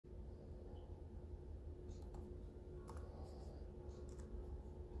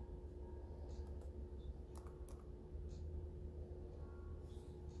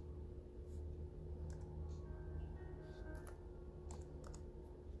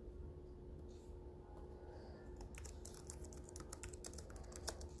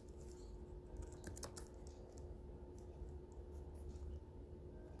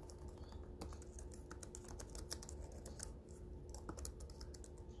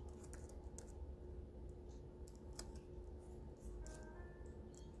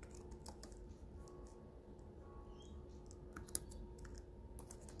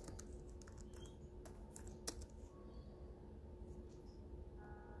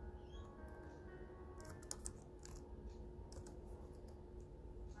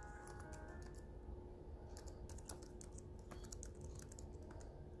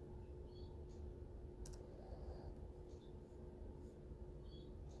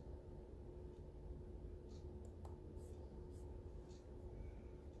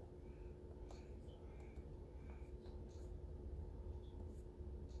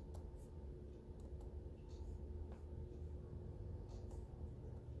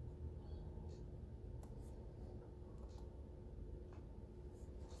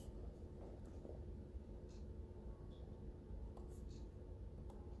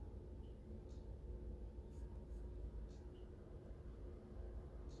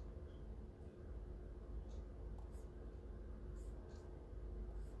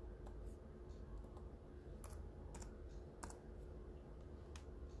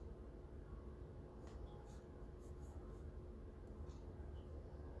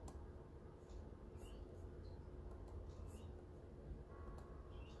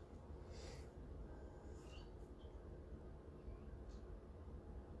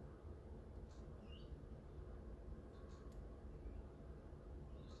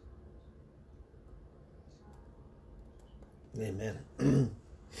Amen.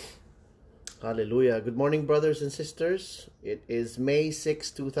 Hallelujah. Good morning, brothers and sisters. It is May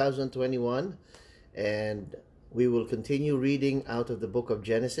 6, 2021, and we will continue reading out of the book of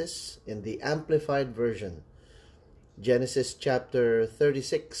Genesis in the Amplified Version. Genesis chapter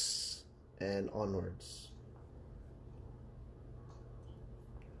 36 and onwards.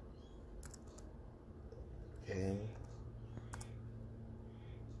 Okay.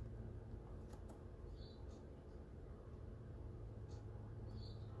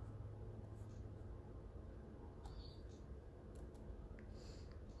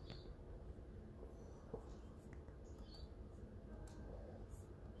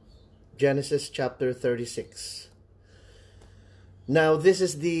 Genesis chapter 36. Now this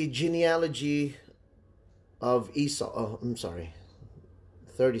is the genealogy of Esau.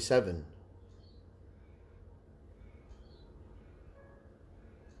 37.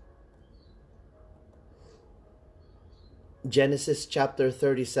 Genesis chapter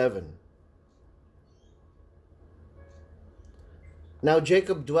 37. Now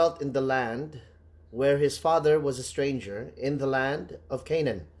Jacob dwelt in the land where his father was a stranger, in the land of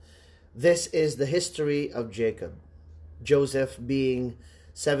Canaan. This is the history of Jacob. Joseph, being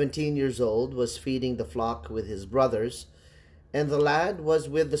 17 years old, was feeding the flock with his brothers, and the lad was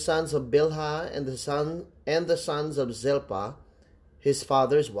with the sons of Bilhah and the sons of Zilpah, his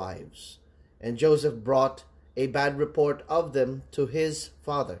father's wives. And Joseph brought a bad report of them to his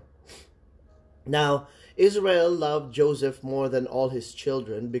father. Now Israel loved Joseph more than all his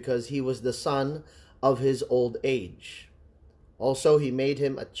children, because he was the son of his old age. Also he made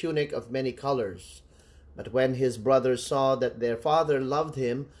him a tunic of many colors. But when his brothers saw that their father loved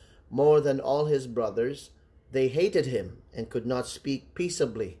him more than all his brothers, they hated him and could not speak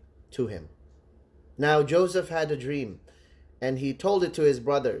peaceably to him. Now Joseph had a dream, and he told it to his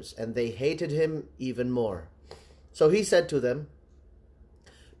brothers, and they hated him even more. So he said to them,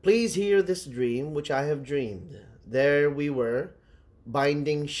 "Please hear this dream which I have dreamed. There we were,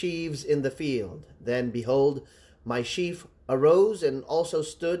 binding sheaves in the field. Then behold, my sheaf arose and also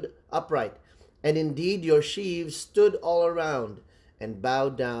stood upright. And indeed your sheaves stood all around and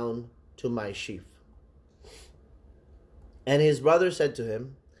bowed down to my sheaf." And his brother said to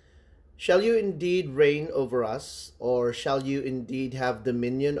him, "Shall you indeed reign over us, or shall you indeed have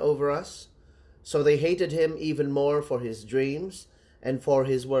dominion over us?" So they hated him even more for his dreams and for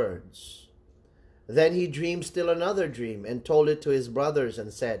his words. Then he dreamed still another dream, and told it to his brothers,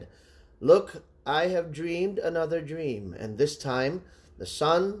 and said, "Look, I have dreamed another dream, and this time the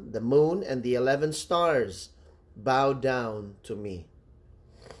sun, the moon, and the 11 stars bow down to me."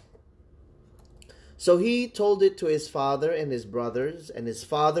 So he told it to his father and his brothers, and his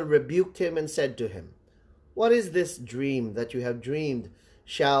father rebuked him and said to him, "What is this dream that you have dreamed?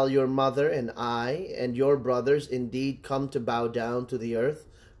 Shall your mother and I and your brothers indeed come to bow down to the earth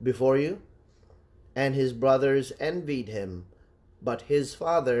before you?" And his brothers envied him, but his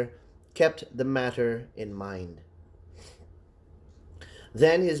father kept the matter in mind.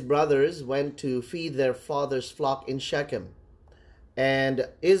 Then his brothers went to feed their father's flock in Shechem. And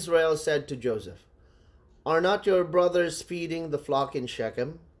Israel said to Joseph, "Are not your brothers feeding the flock in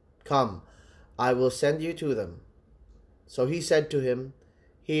Shechem? Come, I will send you to them." So he said to him,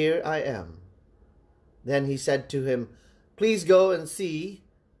 "Here I am." Then he said to him, "Please go and see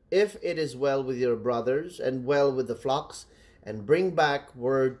if it is well with your brothers and well with the flocks, and bring back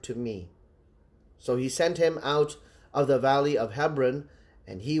word to me." So he sent him out of the valley of Hebron,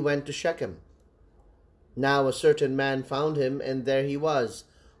 and he went to Shechem. Now a certain man found him, and there he was,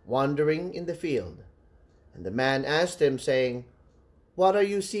 wandering in the field. And the man asked him, saying, "What are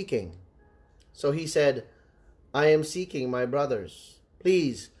you seeking?" So he said, "I am seeking my brothers.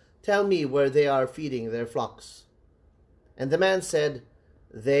 Please tell me where they are feeding their flocks." And the man said,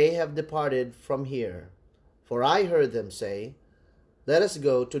 "They have departed from here, for I heard them say, 'Let us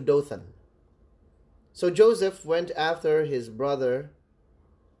go to Dothan.'" So Joseph went after his brothers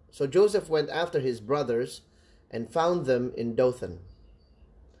and found them in Dothan.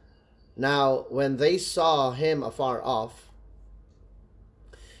 Now when they saw him afar off,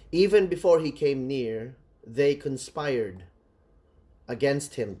 even before he came near, they conspired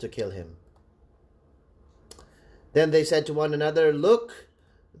against him to kill him. Then they said to one another, "Look,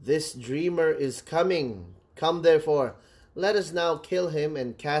 this dreamer is coming. Come therefore, let us now kill him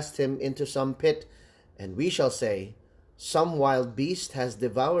and cast him into some pit, and we shall say, 'Some wild beast has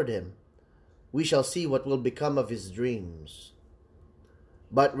devoured him.' We shall see what will become of his dreams."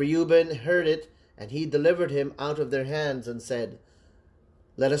 But Reuben heard it, and he delivered him out of their hands, and said,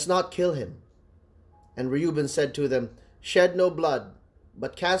 "Let us not kill him." And Reuben said to them, "Shed no blood,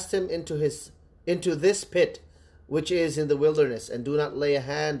 but cast him into this pit which is in the wilderness, and do not lay a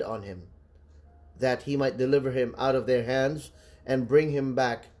hand on him, that he might deliver him out of their hands and bring him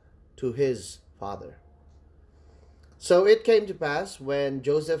back to his father. So it came to pass, when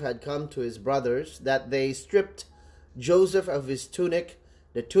Joseph had come to his brothers, that they stripped Joseph of his tunic,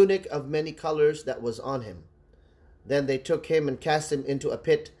 the tunic of many colors that was on him. Then they took him and cast him into a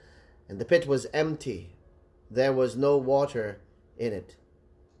pit, and the pit was empty. There was no water in it.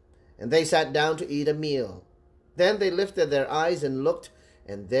 And they sat down to eat a meal. Then they lifted their eyes and looked,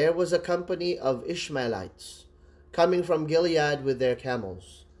 and there was a company of Ishmaelites coming from Gilead with their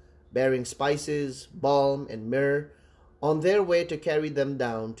camels, bearing spices, balm, and myrrh, on their way to carry them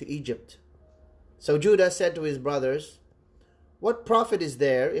down to Egypt. So Judah said to his brothers, "What profit is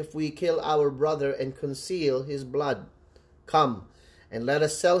there if we kill our brother and conceal his blood? Come, and let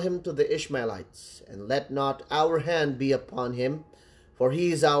us sell him to the Ishmaelites, and let not our hand be upon him, for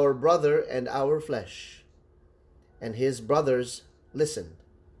he is our brother and our flesh." And his brothers listened.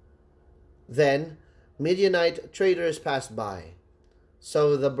 Then Midianite traders passed by.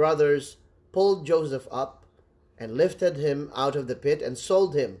 So the brothers pulled Joseph up and lifted him out of the pit and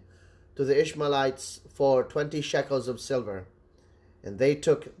sold him to the Ishmaelites for 20 shekels of silver. And they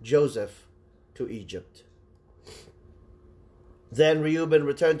took Joseph to Egypt. Then Reuben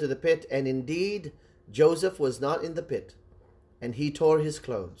returned to the pit, and indeed Joseph was not in the pit, and he tore his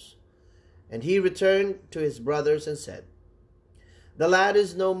clothes. And he returned to his brothers and said, "The lad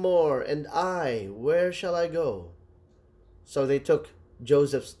is no more, and I, where shall I go?" So they took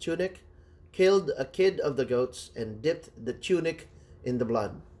Joseph's tunic, killed a kid of the goats, and dipped the tunic in the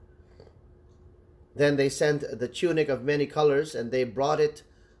blood. Then they sent the tunic of many colors, and they brought it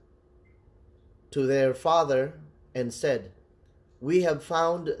to their father and said, "We have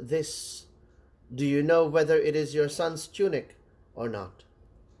found this. Do you know whether it is your son's tunic or not?"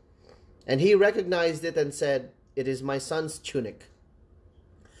 And he recognized it and said, "It is my son's tunic.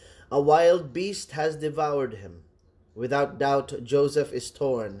 A wild beast has devoured him. Without doubt, Joseph is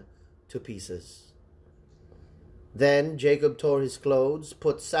torn to pieces." Then Jacob tore his clothes,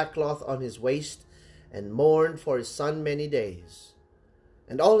 put sackcloth on his waist, and mourned for his son many days.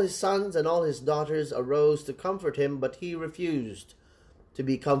 And all his sons and all his daughters arose to comfort him, but he refused to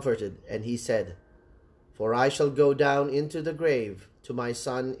be comforted. And he said, "For I shall go down into the grave to my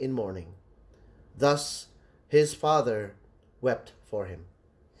son in mourning." Thus his father wept for him.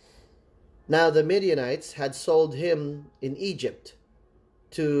 Now the Midianites had sold him in Egypt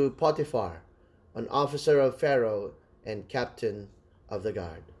to Potiphar, an officer of Pharaoh and captain of the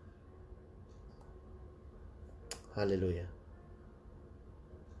guard. Hallelujah.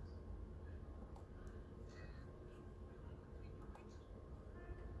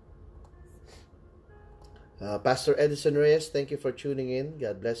 Pastor Edison Reyes, thank you for tuning in.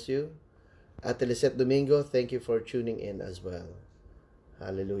 God bless you. Ate Lisette Domingo, thank you for tuning in as well.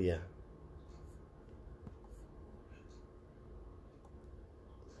 Hallelujah.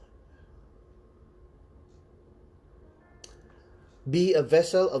 Be a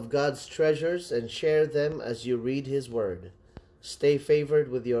vessel of God's treasures and share them as you read His Word. Stay favored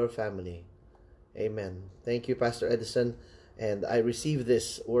with your family. Amen. Thank you, Pastor Edison. And I receive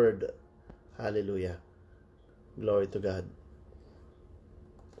this word. Hallelujah. Glory to God.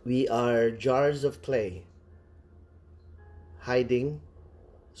 We are jars of clay, hiding,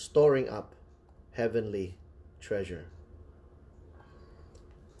 storing up heavenly treasure.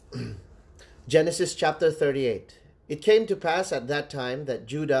 Genesis chapter 38. It came to pass at that time that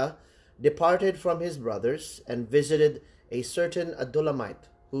Judah departed from his brothers and visited a certain Adullamite,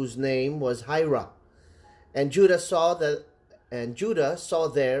 whose name was Hira. And Judah saw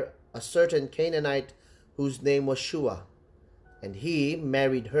there a certain Canaanite whose name was Shua. And he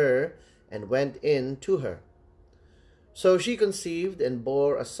married her and went in to her. So she conceived and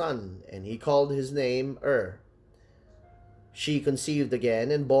bore a son, and he called his name She conceived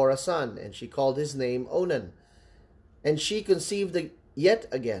again and bore a son, and she called his name Onan. And she conceived yet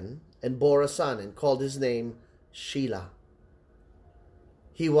again and bore a son, and called his name Shelah.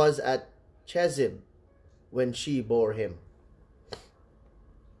 He was at Chezib when she bore him.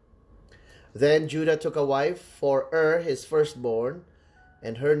 Then Judah took a wife for his firstborn,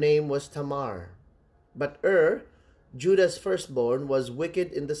 and her name was Tamar. But Judah's firstborn, was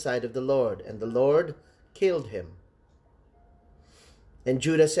wicked in the sight of the Lord, and the Lord killed him. And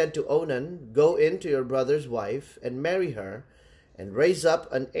Judah said to Onan, "Go in to your brother's wife, and marry her, and raise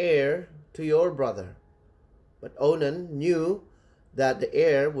up an heir to your brother." But Onan knew that the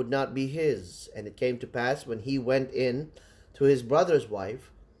heir would not be his. And it came to pass, when he went in to his brother's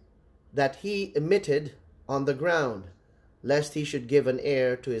wife, that he emitted on the ground, lest he should give an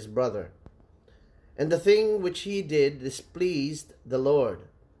heir to his brother. And the thing which he did displeased the Lord.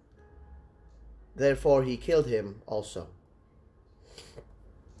 Therefore he killed him also.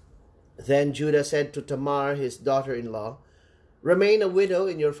 Then Judah said to Tamar, his daughter-in-law, Remain a widow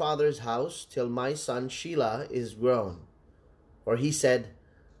in your father's house till my son Shelah is grown. For he said,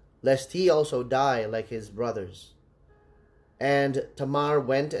 Lest he also die like his brothers. And Tamar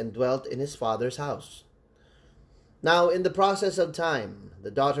went and dwelt in his father's house. Now in the process of time,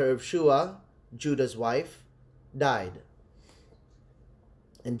 the daughter of Shua, Judah's wife, died.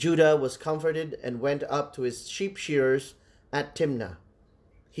 And Judah was comforted and went up to his sheep shearers at Timnah,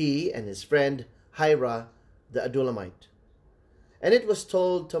 he and his friend Hira the Adullamite. And it was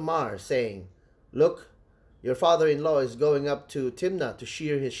told Tamar, saying, Look, your father-in-law is going up to Timnah to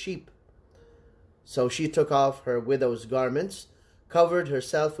shear his sheep. So she took off her widow's garments, covered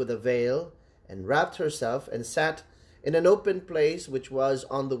herself with a veil, and wrapped herself, and sat in an open place which was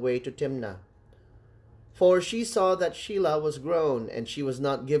on the way to Timnah. For she saw that Shelah was grown, and she was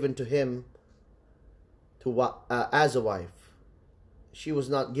not given to him as a wife. She was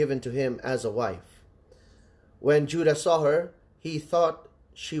not given to him as a wife. When Judah saw her, he thought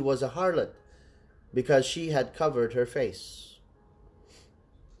she was a harlot, because she had covered her face.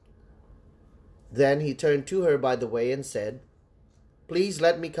 Then he turned to her by the way and said, Please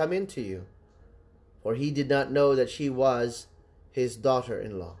let me come in to you. For he did not know that she was his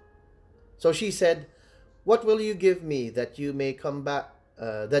daughter-in-law. So she said, What will you give me that you may come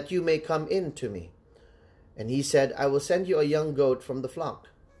in to me? And he said, I will send you a young goat from the flock.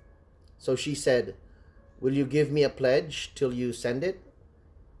 So she said, Will you give me a pledge till you send it?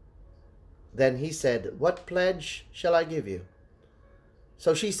 Then he said, What pledge shall I give you?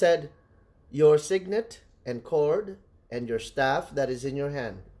 So she said, Your signet and cord and your staff that is in your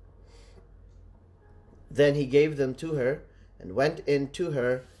hand. Then he gave them to her and went in to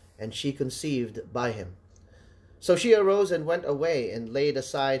her, and she conceived by him. So she arose and went away and laid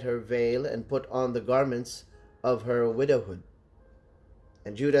aside her veil and put on the garments of her widowhood.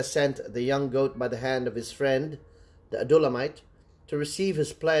 And Judah sent the young goat by the hand of his friend, the Adullamite, to receive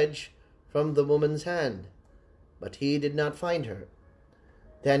his pledge from the woman's hand. But he did not find her.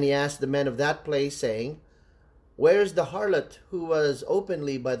 Then he asked the men of that place, saying, Where is the harlot who was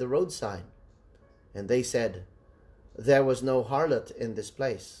openly by the roadside? And they said, There was no harlot in this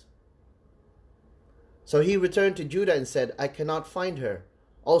place. So he returned to Judah and said, I cannot find her.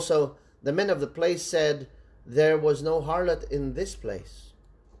 Also the men of the place said, There was no harlot in this place.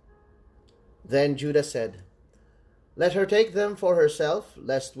 Then Judah said, Let her take them for herself,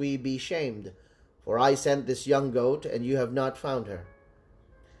 lest we be shamed. For I sent this young goat, and you have not found her.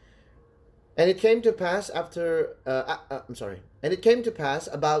 And it came to pass And it came to pass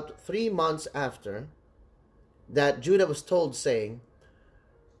about 3 months after that Judah was told, saying,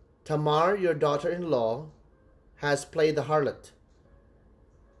 Tamar, your daughter-in-law, has played the harlot.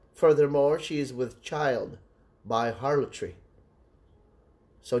 Furthermore, she is with child by harlotry.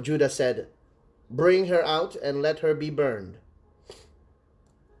 So Judah said, Bring her out and let her be burned.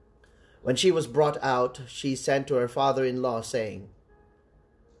 When she was brought out, she sent to her father-in-law, saying,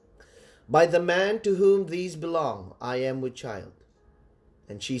 By the man to whom these belong, I am with child.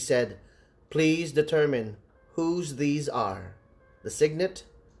 And she said, Please determine whose these are, the signet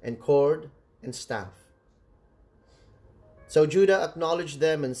and cord and staff. So Judah acknowledged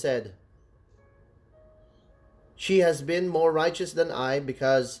them and said, She has been more righteous than I,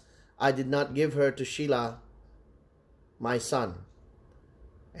 because I did not give her to Shelah, my son.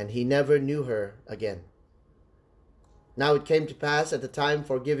 And he never knew her again. Now it came to pass at the time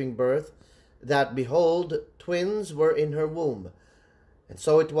for giving birth, that, behold, twins were in her womb. And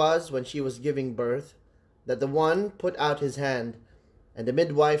so it was, when she was giving birth, that the one put out his hand, and the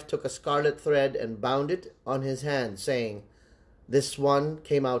midwife took a scarlet thread and bound it on his hand, saying, This one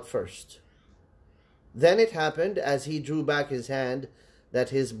came out first. Then it happened, as he drew back his hand, that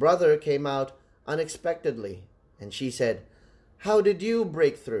his brother came out unexpectedly. And she said, How did you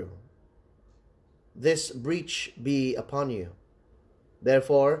break through? This breach be upon you.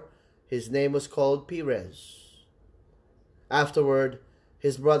 Therefore his name was called Perez. Afterward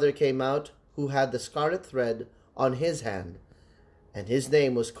his brother came out, who had the scarlet thread on his hand, and his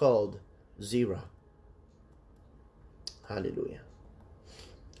name was called Zerah. Hallelujah.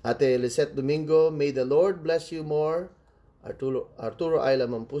 Ate Lisette Domingo, may the Lord bless you more. Arturo Ayla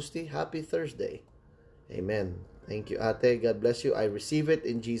Mampusti, happy Thursday. Amen. Thank you, Ate. God bless you. I receive it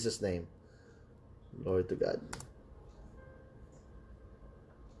in Jesus' name. Glory to God.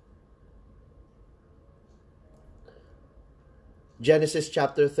 Genesis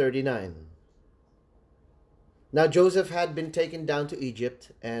chapter 39. Now Joseph had been taken down to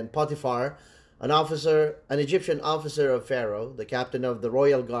Egypt, and Potiphar, An Egyptian officer of Pharaoh, the captain of the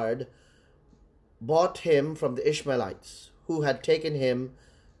royal guard, bought him from the Ishmaelites, who had taken him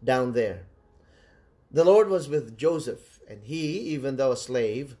down there. The Lord was with Joseph, and he, even though a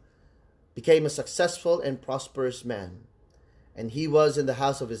slave, became a successful and prosperous man. And he was in the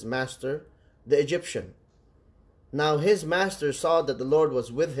house of his master, the Egyptian. Now his master saw that the Lord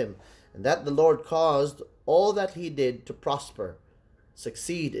was with him, and that the Lord caused all that he did to prosper,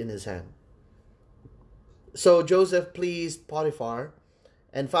 succeed in his hand. So Joseph pleased Potiphar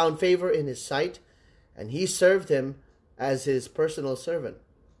and found favor in his sight, and he served him as his personal servant.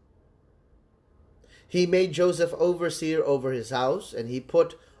 He made Joseph overseer over his house, and he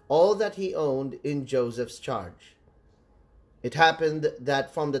put all that he owned in Joseph's charge. It happened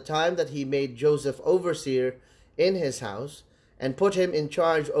that from the time that he made Joseph overseer in his house, and put him in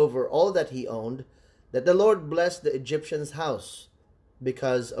charge over all that he owned, that the Lord blessed the Egyptian's house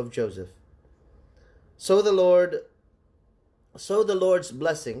because of Joseph. So the Lord's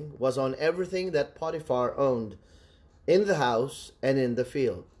blessing was on everything that Potiphar owned, in the house and in the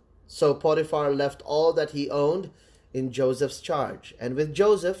field. So Potiphar left all that he owned in Joseph's charge, and with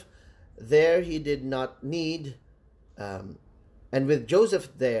Joseph there he did not need to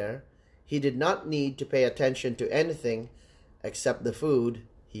pay attention to anything except the food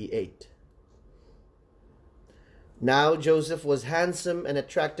he ate. Now Joseph was handsome and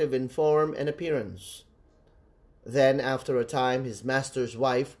attractive in form and appearance. Then after a time his master's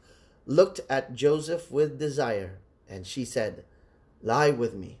wife looked at Joseph with desire, and she said, "Lie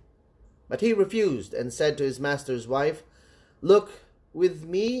with me." But he refused and said to his master's wife, "Look, with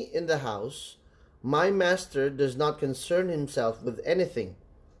me in the house, my master does not concern himself with anything.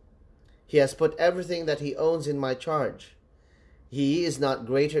 He has put everything that he owns in my charge. He is not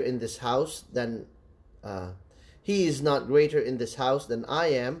greater in this house than I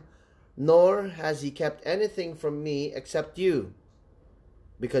am, nor has he kept anything from me except you,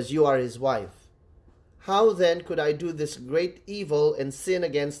 because you are his wife. How then could I do this great evil and sin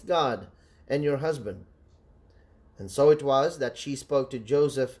against God and your husband?" And so it was that she spoke to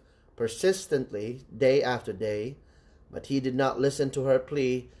Joseph persistently day after day, but he did not listen to her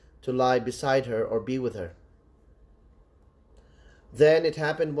plea to lie beside her or be with her. Then it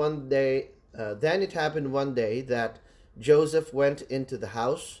happened one day that Joseph went into the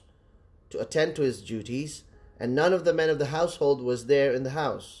house to attend to his duties, and none of the men of the household was there in the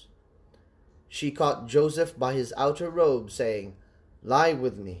house. She caught Joseph by his outer robe, saying, "Lie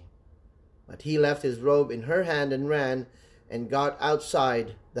with me." But he left his robe in her hand and ran and got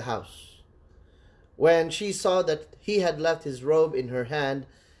outside the house. When she saw that he had left his robe in her hand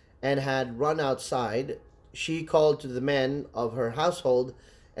and had run outside, she called to the men of her household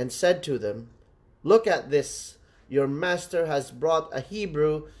and said to them, "Look at this. Your master has brought a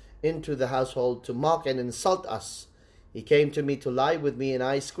Hebrew into the household to mock and insult us. He came to me to lie with me, and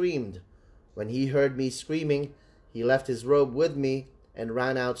I screamed. When he heard me screaming, he left his robe with me and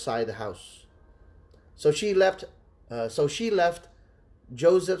ran outside the house." So she left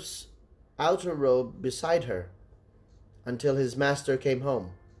Joseph's outer robe beside her until his master came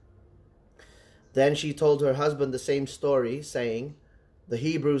home. Then she told her husband the same story, saying, "The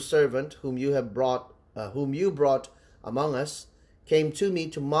Hebrew servant whom you brought among us came to me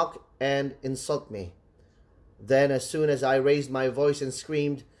to mock and insult me. Then, as soon as I raised my voice and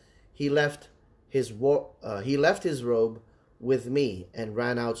screamed, he left his robe with me and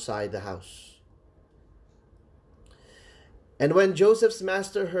ran outside the house." And when Joseph's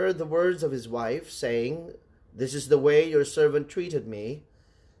master heard the words of his wife, saying, "This is the way your servant treated me,"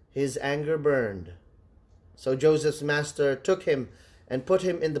 his anger burned. So Joseph's master took him and put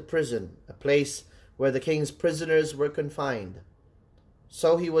him in the prison, a place where the king's prisoners were confined.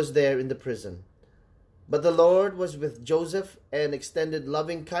 So he was there in the prison. But the Lord was with Joseph and extended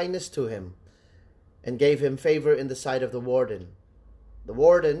loving kindness to him, and gave him favor in the sight of the warden. The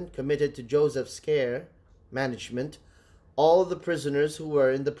warden committed to Joseph's management, all the prisoners who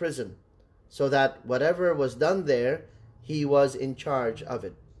were in the prison, so that whatever was done there, he was in charge of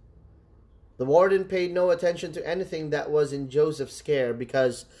it. The warden paid no attention to anything that was in Joseph's care,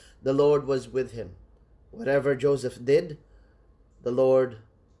 because the Lord was with him. Whatever Joseph did, the Lord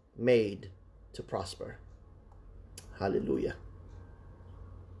made to prosper. Hallelujah.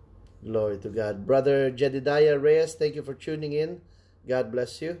 Glory to God. Brother Jedediah Reyes, thank you for tuning in. God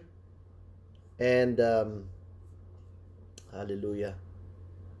bless you. And hallelujah.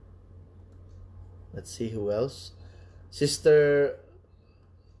 Let's see who else. Sister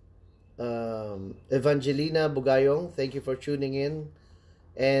Evangelina Bugayong, thank you for tuning in.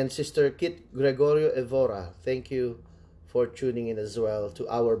 And Sister Kit Gregorio Evora, thank you for tuning in as well to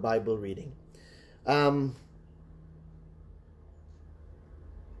our Bible reading. Um,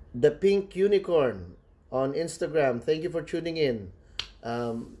 the Pink Unicorn on Instagram. Thank you for tuning in.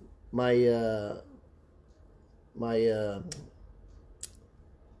 Um, my my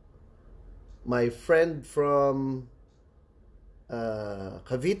my friend from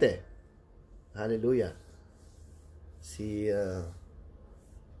Cavite. Hallelujah. Si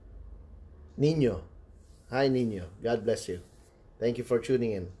Nino. Hi, Nino. God bless you. Thank you for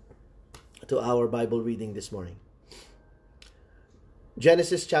tuning in to our Bible reading this morning.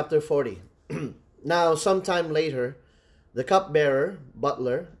 Genesis chapter 40. Now, sometime later, the cupbearer,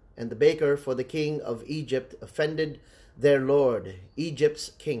 butler, and the baker for the king of Egypt offended their lord,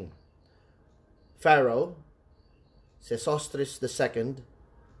 Egypt's king. Pharaoh, Sesostris II,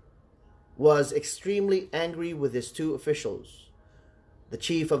 was extremely angry with his two officials, the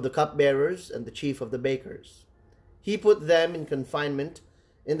chief of the cupbearers and the chief of the bakers. He put them in confinement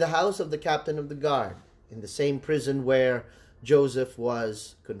in the house of the captain of the guard, in the same prison where Joseph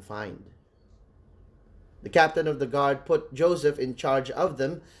was confined. The captain of the guard put Joseph in charge of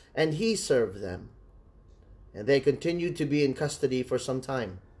them, and he served them. And they continued to be in custody for some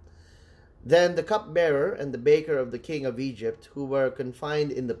time. Then the cupbearer and the baker of the king of Egypt, who were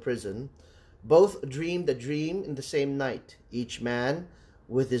confined in the prison, both dreamed a dream in the same night, each man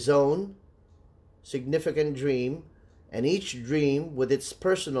with his own significant dream, and each dream with its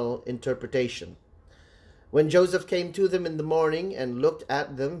personal interpretation. When Joseph came to them in the morning and looked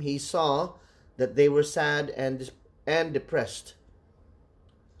at them, he saw that they were sad and depressed.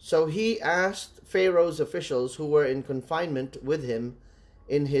 So he asked Pharaoh's officials who were in confinement with him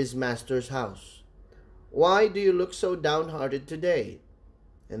in his master's house, "Why do you look so downhearted today?"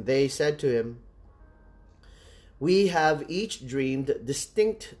 And they said to him, "We have each dreamed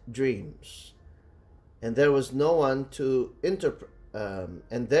distinct dreams, and there was no one to interpret them."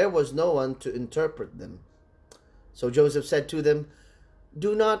 So Joseph said to them,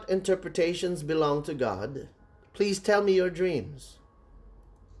 "Do not interpretations belong to God? Please tell me your dreams."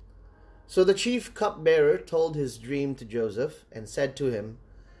 So the chief cupbearer told his dream to Joseph and said to him,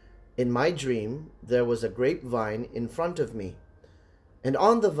 "In my dream there was a grapevine in front of me, and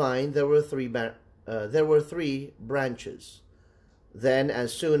on the vine there were three branches. Then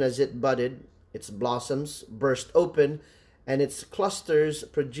as soon as it budded, its blossoms burst open, and its clusters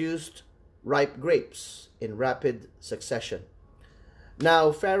produced ripe grapes in rapid succession.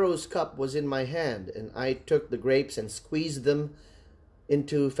 Now Pharaoh's cup was in my hand, and I took the grapes and squeezed them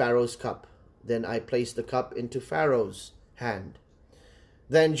into Pharaoh's cup. Then I placed the cup into Pharaoh's hand."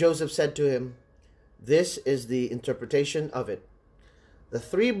 Then Joseph said to him, "This is the interpretation of it. The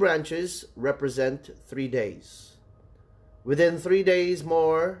three branches represent 3 days. Within 3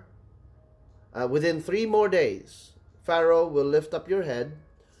 more days, Pharaoh will lift up your head,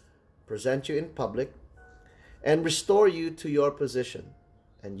 present you in public, and restore you to your position.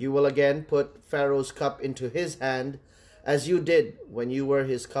 And you will again put Pharaoh's cup into his hand, as you did when you were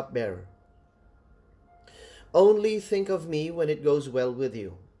his cupbearer. Only think of me when it goes well with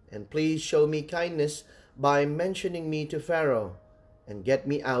you, and please show me kindness by mentioning me to Pharaoh, and get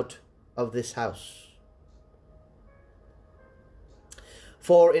me out of this house.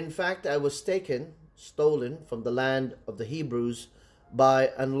 For in fact I was stolen from the land of the Hebrews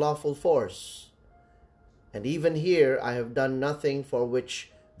by unlawful force, and even here I have done nothing for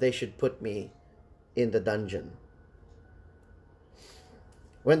which they should put me in the dungeon."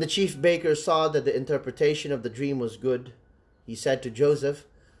 When the chief baker saw that the interpretation of the dream was good, he said to Joseph,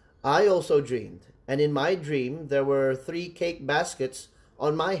 "I also dreamed, and in my dream there were 3 cake baskets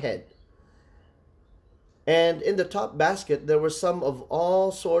on my head. And in the top basket there were some of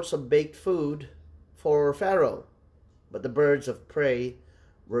all sorts of baked food for Pharaoh. But the birds of prey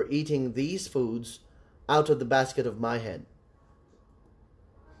were eating these foods out of the basket of my head."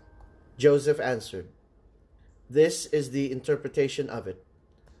 Joseph answered, "This is the interpretation of it.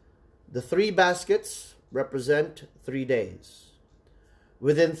 The 3 baskets represent 3 days.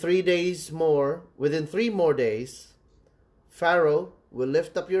 Within 3 more days, Pharaoh will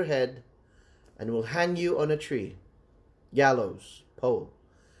lift up your head and will hang you on a tree, gallows, pole,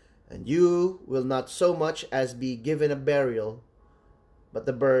 and you will not so much as be given a burial, but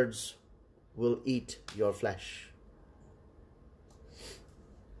the birds will eat your flesh."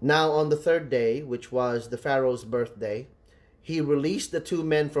 Now on the 3rd day, which was the Pharaoh's birthday, he released the 2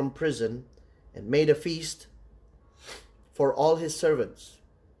 men from prison and made a feast for all his servants.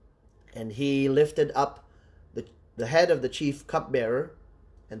 And he lifted up the head of the chief cupbearer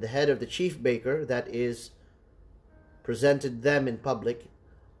and the head of the chief baker, that is, presented them in public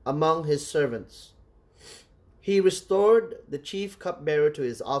among his servants. He restored the chief cupbearer to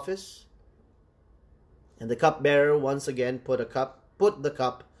his office, And the cupbearer once again put the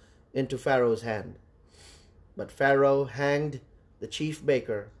cup into Pharaoh's hand. But Pharaoh hanged the chief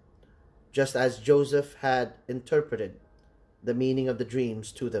baker, just as Joseph had interpreted the meaning of the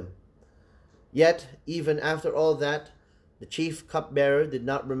dreams to them. Yet, even after all that, the chief cupbearer did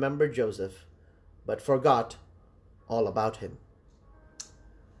not remember Joseph, but forgot all about him.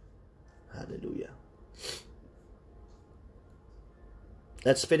 Hallelujah.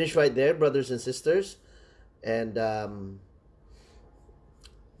 Let's finish right there, brothers and sisters. And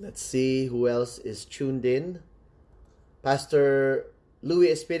let's see who else is tuned in. Pastor Louis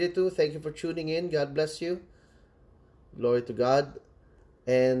Espiritu, thank you for tuning in. God bless you. Glory to God.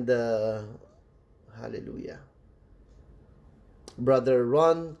 And hallelujah. Brother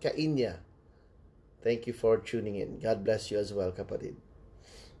Ron Kainya, thank you for tuning in. God bless you as well, kapatid.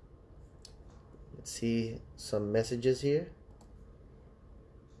 Let's see some messages here.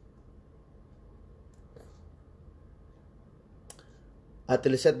 At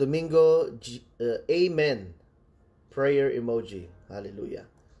Lisette Domingo, amen. Prayer emoji. Hallelujah.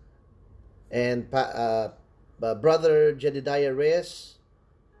 And Brother Jedediah Reyes,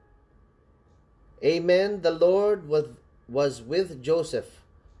 amen. The Lord was with Joseph,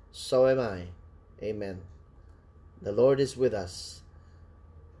 so am I. Amen. The Lord is with us.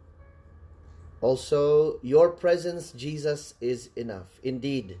 Also, your presence, Jesus, is enough.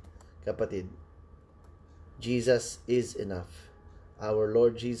 Indeed, kapatid, Jesus is enough. Our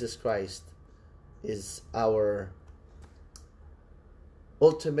Lord Jesus Christ is our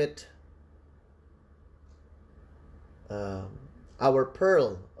ultimate, our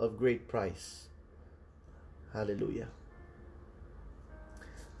pearl of great price. Hallelujah.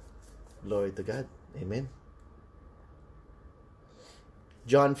 Glory to God. Amen.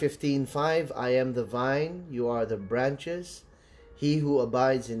 John 15:5, I am the vine, you are the branches. He who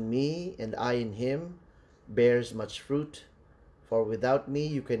abides in me and I in him bears much fruit, for without me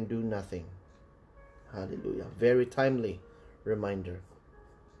you can do nothing. Hallelujah. Very timely reminder.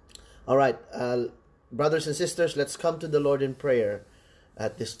 All right, brothers and sisters, let's come to the Lord in prayer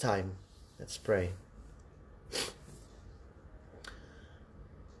at this time. Let's pray.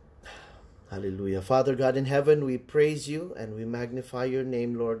 Hallelujah. Father God in heaven, we praise you and we magnify your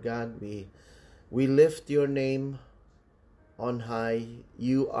name, Lord God. We lift your name on high.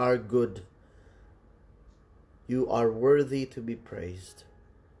 You are good. You are worthy to be praised.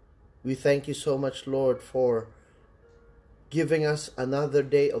 We thank you so much, Lord, for giving us another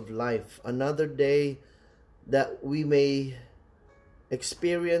day of life, another day that we may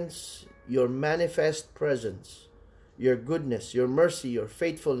experience your manifest presence, your goodness, your mercy, your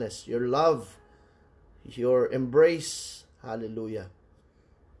faithfulness, your love, your embrace, hallelujah,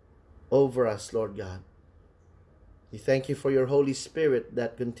 over us, Lord God. We thank you for your Holy Spirit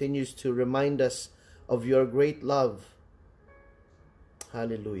that continues to remind us of your great love,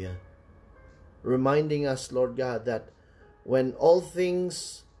 hallelujah. Reminding us, Lord God, that when all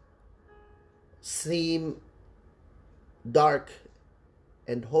things seem dark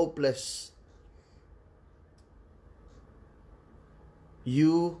and hopeless,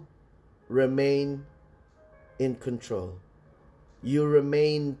 you remain in control. You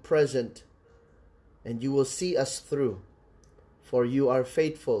remain present, and you will see us through, for you are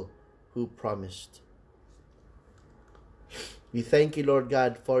faithful who promised. We thank you, Lord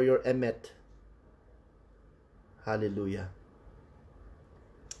God, for your emet. Hallelujah.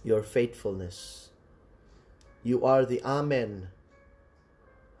 Your faithfulness. You are the Amen.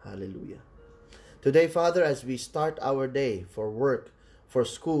 Hallelujah. Today, Father, as we start our day for work, for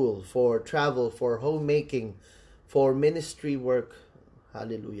school, for travel, for homemaking, for ministry work,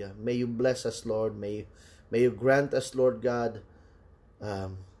 hallelujah. May you bless us, Lord. May you grant us, Lord God,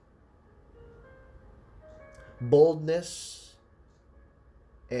 boldness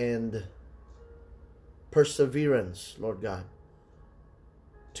and perseverance, Lord God,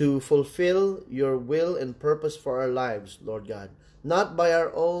 to fulfill your will and purpose for our lives, Lord God, not by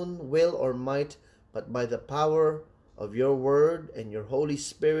our own will or might, but by the power of your word and your Holy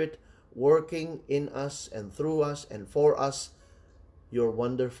Spirit working in us and through us and for us your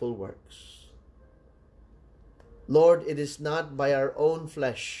wonderful works. Lord, it is not by our own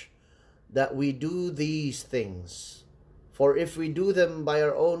flesh that we do these things, for if we do them by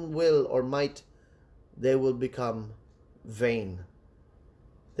our own will or might, they will become vain.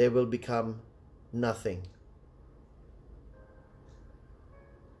 They will become nothing.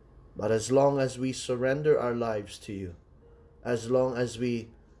 But as long as we surrender our lives to you, as long as we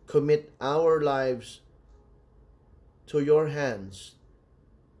commit our lives to your hands,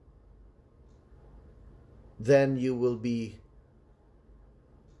 then you will be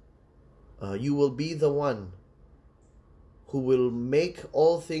you will be the one who will make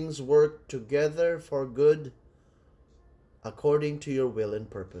all things work together for good according to your will and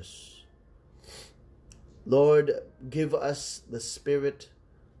purpose. Lord, give us the spirit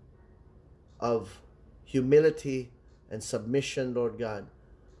of humility and submission, Lord God.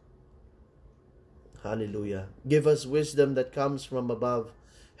 Hallelujah. Give us wisdom that comes from above.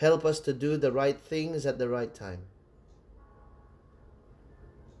 Help us to do the right things at the right time.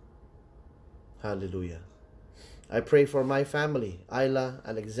 Hallelujah. I pray for my family, Isla,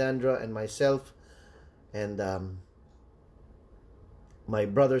 Alexandra, and myself, and my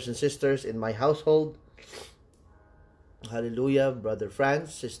brothers and sisters in my household. Hallelujah. Brother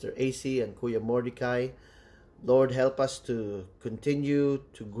Franz, Sister AC, and Kuya Mordecai. Lord, help us to continue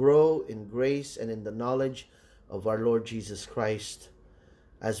to grow in grace and in the knowledge of our Lord Jesus Christ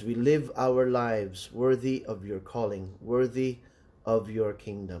as we live our lives worthy of your calling, worthy of your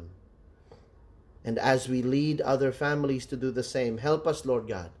kingdom. And as we lead other families to do the same, help us, Lord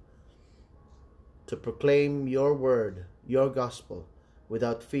God, to proclaim your word, your gospel,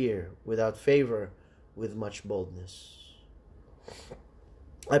 without fear, without favor, with much boldness.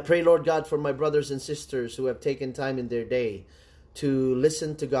 I pray, Lord God, for my brothers and sisters who have taken time in their day to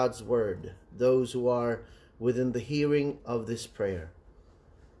listen to God's word, those who are within the hearing of this prayer.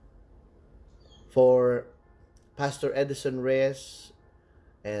 For Pastor Edison Reyes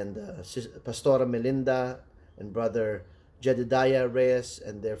and Pastora Melinda and Brother Jedediah Reyes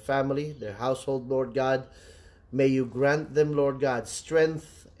and their family, their household, Lord God, may you grant them, Lord God,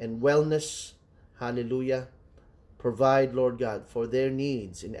 strength and wellness. Hallelujah. Provide, Lord God, for their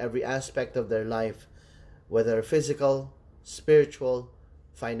needs in every aspect of their life, whether physical, spiritual,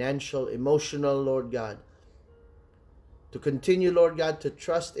 financial, emotional, Lord God. To continue, Lord God, to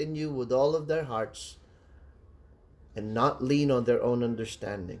trust in you with all of their hearts and not lean on their own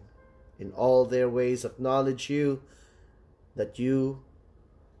understanding. In all their ways acknowledge you, that you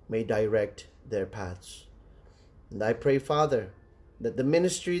may direct their paths. And I pray, Father, that the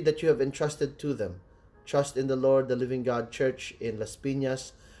ministry that you have entrusted to them, Trust in the Lord, the Living God Church in Las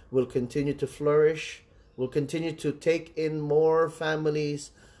Piñas, will continue to flourish, will continue to take in more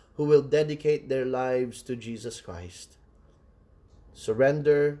families who will dedicate their lives to Jesus Christ.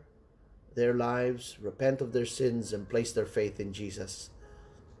 Surrender their lives, repent of their sins, and place their faith in Jesus.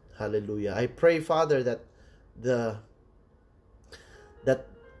 Hallelujah. I pray, Father, that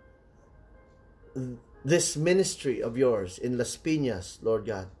this ministry of yours in Las Piñas, Lord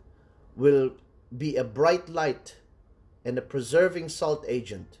God, will be a bright light and a preserving salt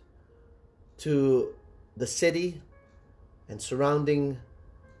agent to the city and surrounding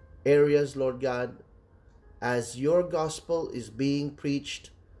areas, Lord God, as your gospel is being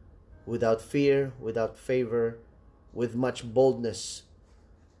preached without fear, without favor, with much boldness.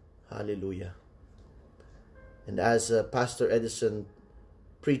 Hallelujah. And as Pastor Edison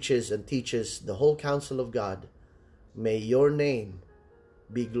preaches and teaches the whole counsel of God, may your name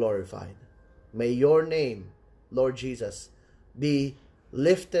be glorified. May your name, Lord Jesus, be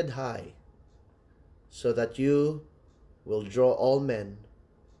lifted high so that you will draw all men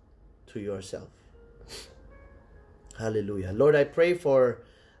to yourself. Hallelujah. Lord, I pray for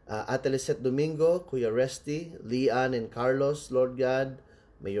Ate Lisette Domingo, Kuya Resty, Leanne, and Carlos, Lord God.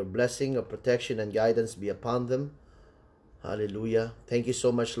 May your blessing of protection and guidance be upon them. Hallelujah. Thank you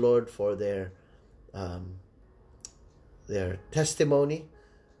so much, Lord, for their testimony,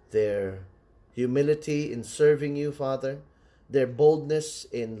 their humility in serving you, Father, their boldness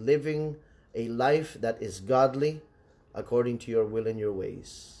in living a life that is godly according to your will and your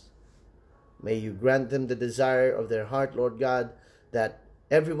ways. May you grant them the desire of their heart, Lord God, that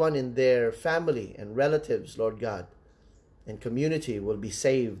everyone in their family and relatives, Lord God, and community will be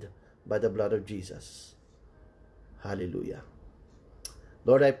saved by the blood of Jesus. Hallelujah.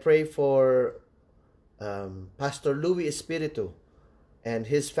 Lord, I pray for Pastor Louis Espiritu and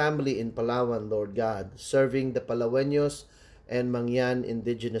his family in Palawan, Lord God, serving the Palaweños and Mangyan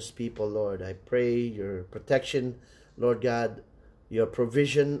indigenous people, Lord. I pray your protection, Lord God, your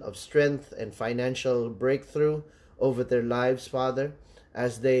provision of strength and financial breakthrough over their lives, Father,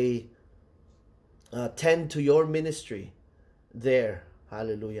 as they tend to your ministry there.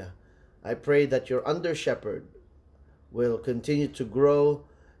 Hallelujah. I pray that your under-shepherd will continue to grow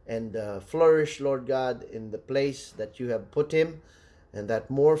and flourish, Lord God, in the place that you have put him, and that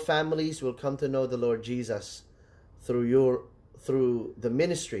more families will come to know the Lord Jesus through the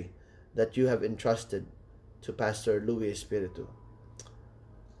ministry that you have entrusted to Pastor Louis Espiritu.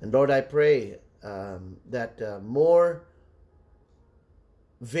 And Lord, I pray that more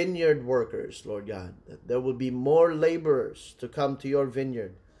vineyard workers, Lord God, that there will be more laborers to come to your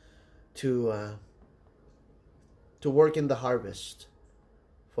vineyard, to work in the harvest.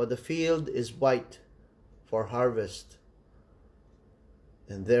 For the field is white for harvest.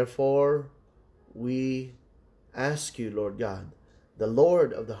 And therefore, we ask you, Lord God, the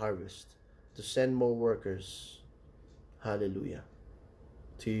Lord of the harvest, to send more workers, hallelujah,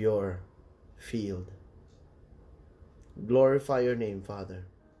 to your field. Glorify your name, Father.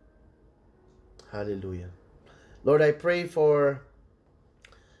 Hallelujah. Lord, I pray for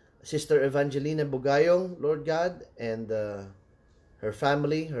Sister Evangelina Bugayong, Lord God, and her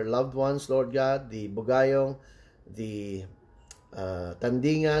family, her loved ones, Lord God, the Bugayong, the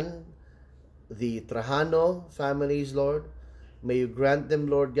Tandingan, the Trajano families, Lord. May you grant them,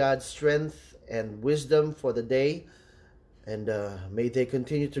 Lord God, strength and wisdom for the day, and may they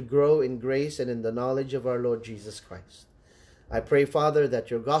continue to grow in grace and in the knowledge of our Lord Jesus Christ. I pray, Father, that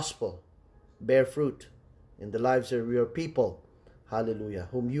your gospel bear fruit in the lives of your people, hallelujah,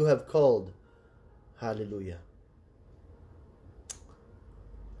 whom you have called, hallelujah.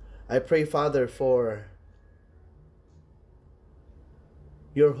 I pray, Father, for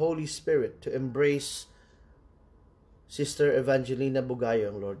your Holy Spirit to embrace Sister Evangelina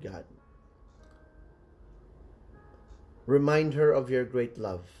Bugayong, Lord God. Remind her of your great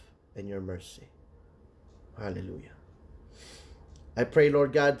love and your mercy. Hallelujah. I pray,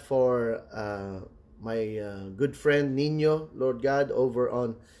 Lord God, for my good friend Nino, Lord God, over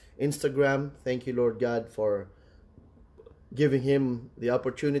on Instagram. Thank you, Lord God, for giving him the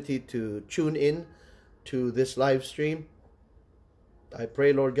opportunity to tune in to this live stream. I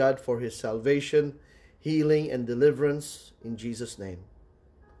pray, Lord God, for his salvation, healing, and deliverance in Jesus' name.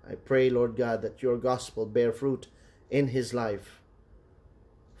 I pray, Lord God, that your gospel bear fruit in his life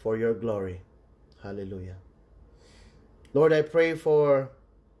for your glory. Hallelujah. Lord, I pray for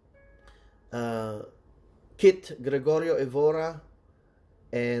Kit Gregorio Evora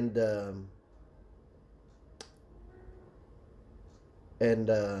and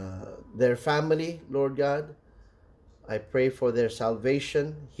their family, Lord God. I pray for their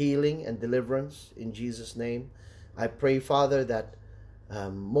salvation, healing, and deliverance in Jesus' name. I pray, Father, that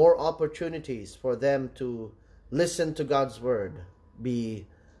more opportunities for them to listen to God's word be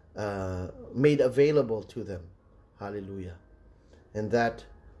made available to them. Hallelujah. And that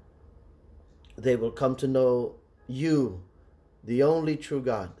they will come to know you, the only true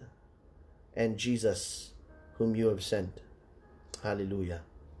God, and Jesus, whom you have sent. Hallelujah.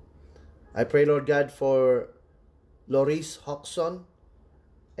 I pray, Lord God, for Loris Hoxon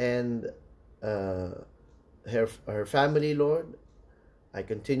and her family, Lord. I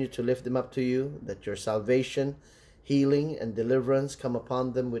continue to lift them up to you, that your salvation, healing, and deliverance come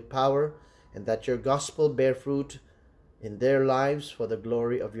upon them with power, and that your gospel bear fruit in their lives for the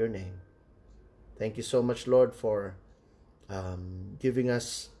glory of your name. Thank you so much, Lord, for giving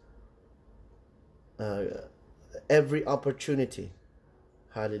us every opportunity,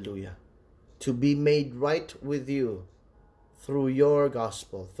 hallelujah, to be made right with you through your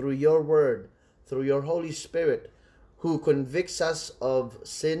gospel, through your word, through your Holy Spirit, who convicts us of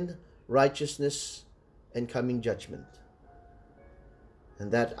sin, righteousness, and coming judgment.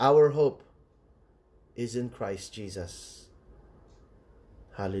 And that our hope is in Christ Jesus.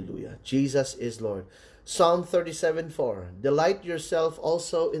 Hallelujah. Jesus is Lord. Psalm 37:4. Delight yourself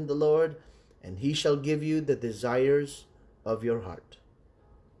also in the Lord, and he shall give you the desires of your heart.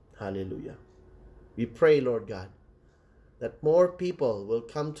 Hallelujah. We pray, Lord God, that more people will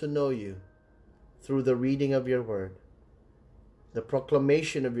come to know you through the reading of your word, the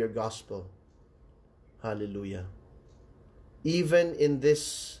proclamation of your gospel. Hallelujah. Even in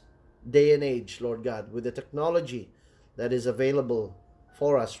this day and age, Lord God, with the technology that is available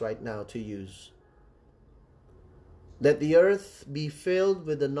for us right now to use, let the earth be filled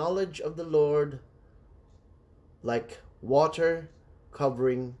with the knowledge of the Lord like water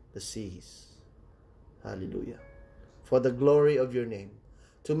covering the seas. Hallelujah. For the glory of your name,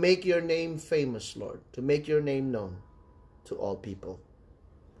 to make your name famous, Lord, to make your name known to all people.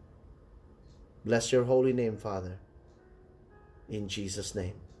 Bless your holy name, Father, in Jesus'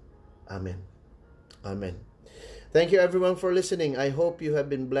 name. Amen. Amen. Thank you, everyone, for listening. I hope you have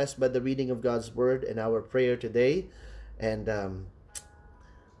been blessed by the reading of God's word and our prayer today. And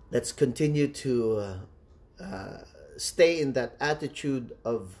let's continue to stay in that attitude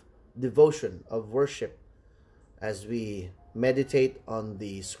of devotion, of worship, as we meditate on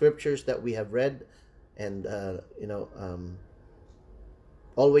the scriptures that we have read, and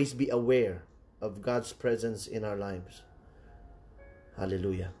always be aware of God's presence in our lives.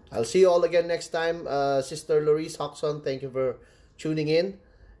 Hallelujah. I'll see you all again next time. Sister Loris Hoxon, thank you for tuning in,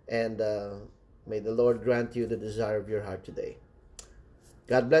 and may the Lord grant you the desire of your heart today.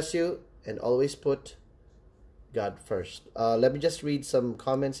 God bless you, and always put God first. Let me just read some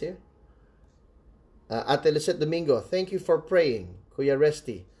comments here. Ate Lisette Domingo, thank you for praying. Kuya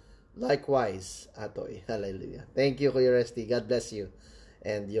Resty, likewise, Atoy. Hallelujah. Thank you, Kuya Resty. God bless you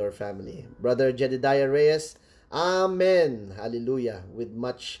and your family. Brother Jedediah Reyes, Amen. Hallelujah. With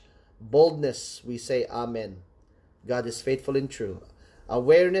much boldness, we say Amen. God is faithful and true.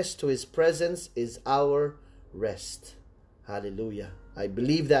 Awareness to His presence is our rest. Hallelujah. I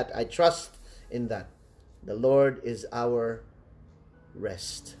believe that. I trust in that. The Lord is our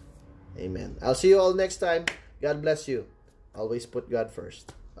rest. Amen. I'll see you all next time. God bless you. Always put God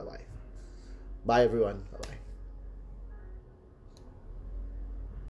first. Bye-bye. Bye, everyone. Bye-bye.